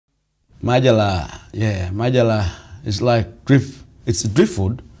Matjala, yeah, Matjala is like it's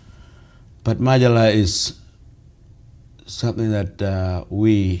driftwood, but Matjala is something that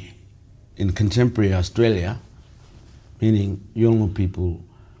we in contemporary Australia, meaning Yolngu people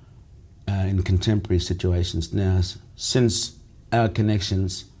in contemporary situations now, since our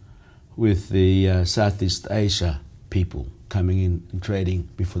connections with the Southeast Asia people coming in and trading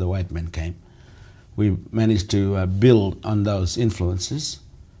before the white man came, we managed to build on those influences,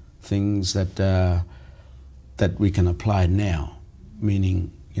 things that that we can apply now,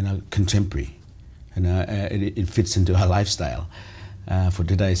 meaning contemporary. It fits into our lifestyle for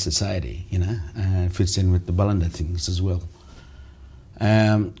today's society. It fits in with the Balanda things as well.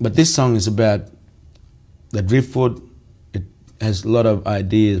 But this song is about the driftwood. It has a lot of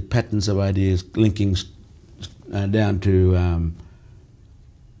ideas, patterns of ideas, linking down to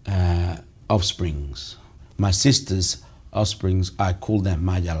offsprings. My sister's offsprings, I call them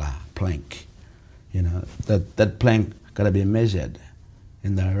Matjala plank. That plank got to be measured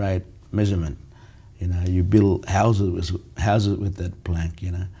in the right measurement. You build houses with that plank.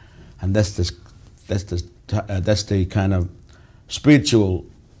 And that's the kind of spiritual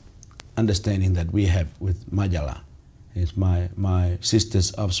understanding that we have with Matjala. It's my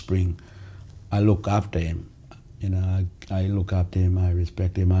sister's offspring. I look after him. I look after him. I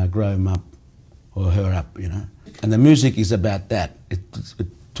respect him. I grow him up or her up. And the music is about that. It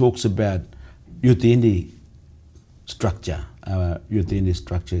talks about youth indie structure. Our youth indie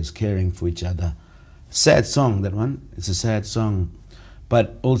structure is caring for each other. Sad song, that one. It's a sad song,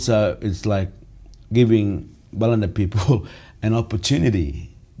 but also it's like giving Balanda people an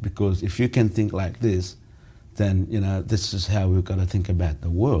opportunity, because if you can think like this, then this is how we've got to think about the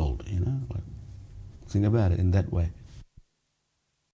world. Like, think about it in that way.